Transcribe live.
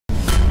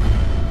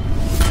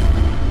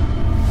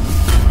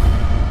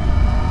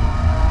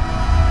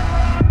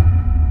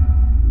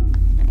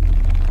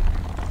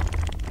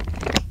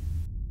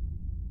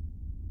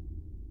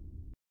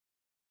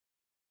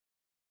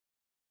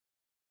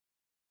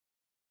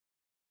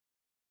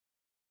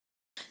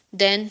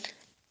Then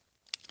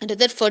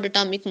Rutherford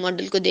atomic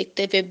model को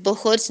देखते हुए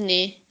बोहर्स ने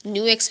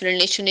न्यू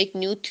एक्सप्लेनेशन, एक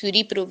न्यू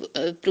थ्योरी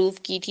प्रूव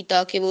की थी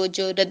ताकि वो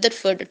जो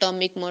रदरफोर्ड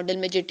एटॉमिक मॉडल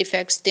में जो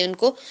डिफेक्ट्स थे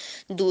उनको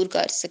दूर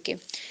कर सके।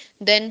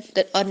 देन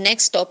और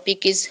next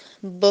topic is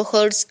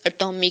Bohr's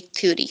atomic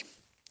theory.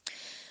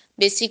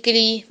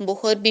 Basically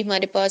Bohr भी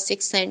हमारे पास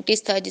एक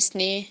साइंटिस्ट था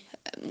जिसने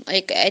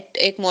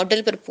एक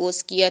मॉडल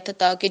प्रपोज किया था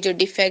ताकि जो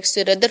डिफेक्ट्स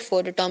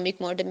रदरफोर्ड एटॉमिक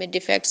मॉडल में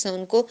डिफेक्ट्स हैं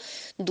उनको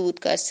दूर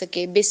कर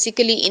सके।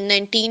 Basically in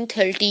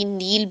 1930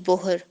 nil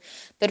Bohr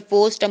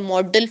proposed a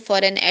model for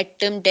an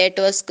atom that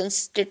was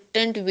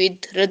consistent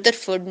with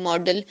Rutherford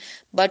model,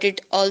 but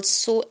it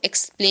also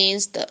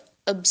explains the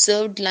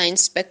observed line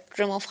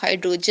spectrum of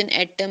hydrogen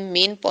atom.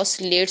 Main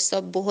postulates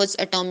of Bohr's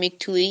atomic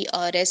theory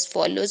are as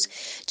follows।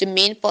 जो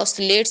main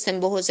postulates हैं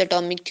Bohr's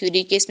atomic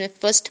theory के, इसमें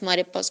first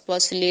हमारे पास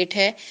postulate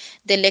है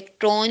the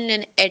electron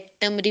and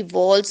atom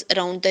revolves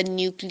around the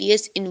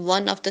nucleus in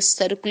one of the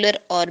circular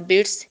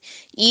orbits.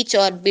 Each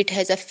orbit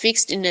has a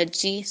fixed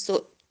energy,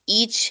 so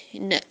each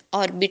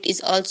orbit is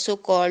also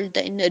called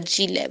the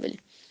energy level।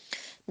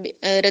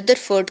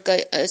 Rutherford का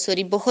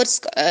Bohr's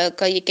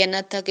का ये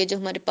कहना था कि जो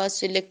हमारे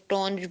पास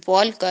electron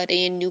revolve कर रहे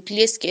हैं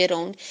न्यूक्लियस के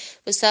अराउंड,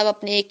 वो सब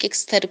अपने एक एक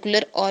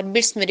सर्कुलर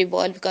ऑर्बिट्स में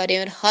रिवॉल्व कर रहे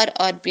हैं और हर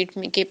ऑर्बिट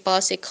में के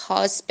पास एक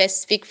खास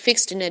स्पेसिफिक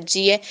फिक्स्ड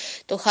एनर्जी है।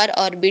 तो हर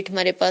ऑर्बिट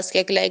हमारे पास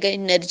क्या कहलाएगा?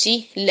 एनर्जी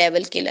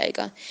लेवल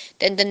कहलाएगा।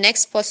 Then the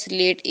next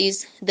postulate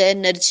is the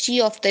energy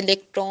of the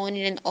electron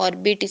in an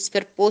orbit is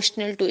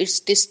proportional to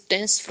it's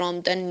distance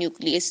from the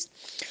nucleus.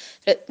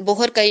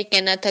 Bohr का ये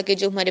कहना था कि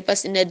जो हमारे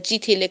पास एनर्जी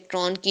थी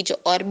इलेक्ट्रॉन की जो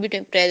ऑर्बिट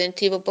में प्रेजेंट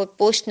थी वो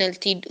प्रोपोर्शनल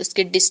थी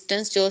उसके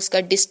डिस्टेंस, जो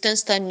उसका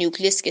डिस्टेंस था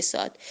न्यूक्लियस के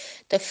साथ।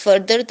 The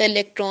further the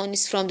electron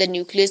is from the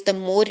nucleus the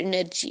more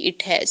energy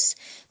it has.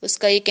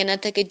 उसका ये कहना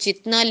था कि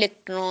जितना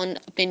इलेक्ट्रॉन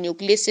अपने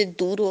न्यूक्लियस से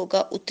दूर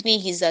होगा उतनी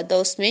ही ज्यादा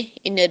उसमें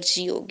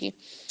एनर्जी होगी।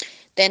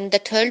 Then the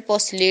third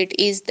postulate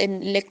is the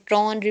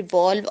electron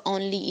revolve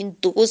only in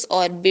those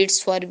orbits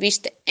for which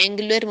the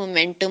angular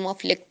momentum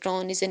of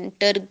electron is an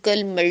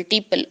integral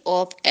multiple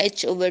of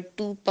h over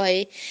 2 pi,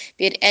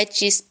 where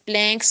h is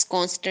Planck's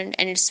constant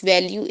and its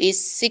value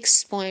is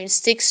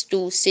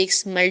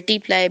 6.626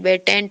 multiplied by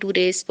 10 to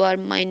raise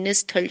power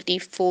minus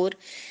 34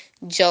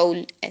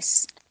 joule s।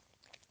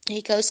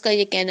 एक है उसका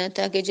ये कहना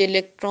था कि जो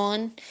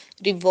electron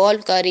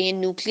revolve कर रहे हैं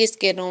न्यूक्लियस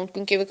के अराउंड,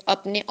 क्योंकि वो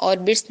अपने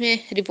ऑर्बिट्स में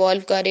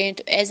रिवॉल्व कर रहे हैं,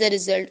 तो एज अ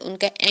रिजल्ट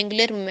उनका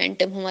एंगुलर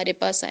मोमेंटम हमारे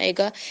पास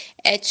आएगा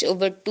h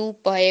ओवर 2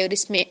 पाई, और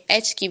इसमें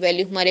h की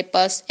वैल्यू हमारे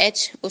पास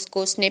h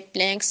उसको उसने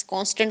प्लैंक्स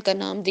कांस्टेंट का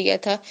नाम दिया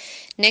था।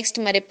 नेक्स्ट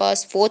हमारे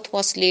पास फोर्थ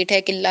पोस्टुलेट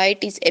है कि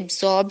light is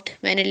absorbed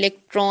when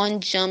electron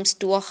jumps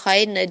to a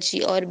high energy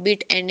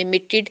orbit and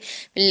emitted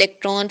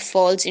electron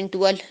falls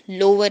into a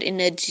lower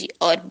energy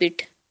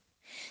orbit.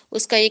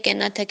 उसका ये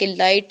कहना था कि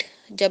लाइट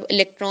जब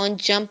इलेक्ट्रॉन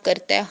जंप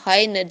करता है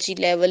हाई एनर्जी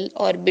लेवल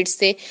ऑर्बिट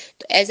से,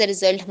 तो एज अ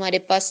रिजल्ट हमारे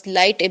पास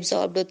लाइट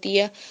एब्जॉर्ब होती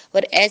है,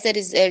 और एज अ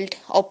रिजल्ट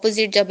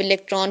ऑपोजिट जब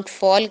इलेक्ट्रॉन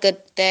फॉल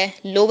करता है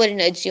लोअर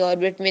एनर्जी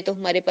ऑर्बिट में, तो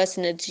हमारे पास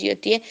एनर्जी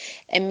होती है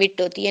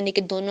एमिट होती है, यानी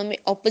कि दोनों में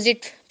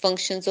ऑपोजिट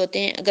फंक्शंस होते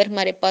हैं। अगर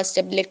हमारे पास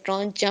जब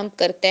इलेक्ट्रॉन जंप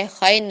करता है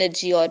हाई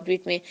एनर्जी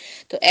ऑर्बिट में,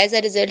 तो एज अ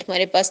रिजल्ट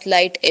हमारे पास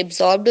लाइट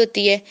एब्जॉर्ब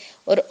होती है,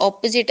 और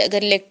ऑपोजिट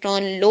अगर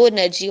इलेक्ट्रॉन लो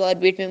एनर्जी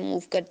ऑर्बिट में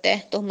मूव करता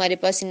है तो हमारे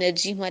पास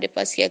एनर्जी हमारे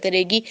पास क्या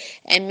करेगी?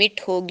 एमिट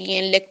होगी।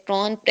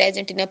 Electron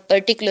present in a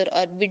particular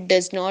orbit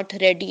does not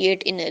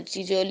radiate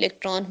energy. जो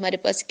इलेक्ट्रॉन हमारे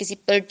पास किसी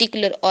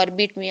पर्टिकुलर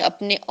ऑर्बिट में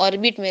अपने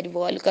ऑर्बिट में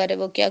रिवॉल्व कर रहा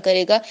है वो क्या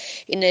करेगा?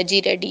 एनर्जी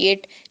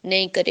रेडिएट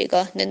नहीं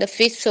करेगा। Then the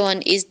fifth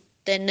one is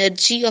the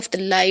energy of the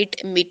light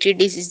emitted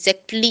is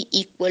exactly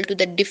equal to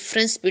the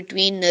difference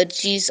between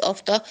energies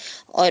of the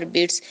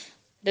orbits।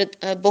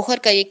 Bohr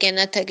का ये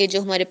कहना था कि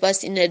जो हमारे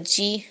पास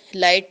एनर्जी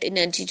लाइट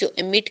एनर्जी जो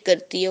एमिट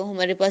करती है वो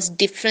हमारे पास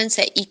डिफरेंस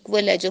है,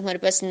 इक्वल है जो हमारे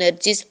पास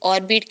एनर्जीज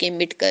ऑर्बिट के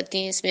एमिट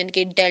करती हैं, इसमें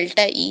यानी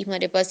डेल्टा ई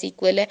हमारे पास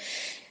इक्वल है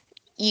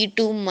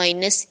E2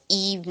 minus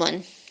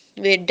E1,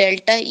 where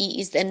delta E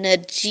is the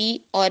energy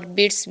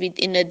orbits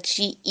with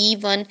energy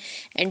E1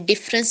 and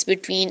difference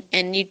between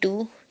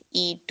Ne2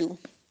 E2।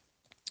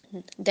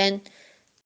 Then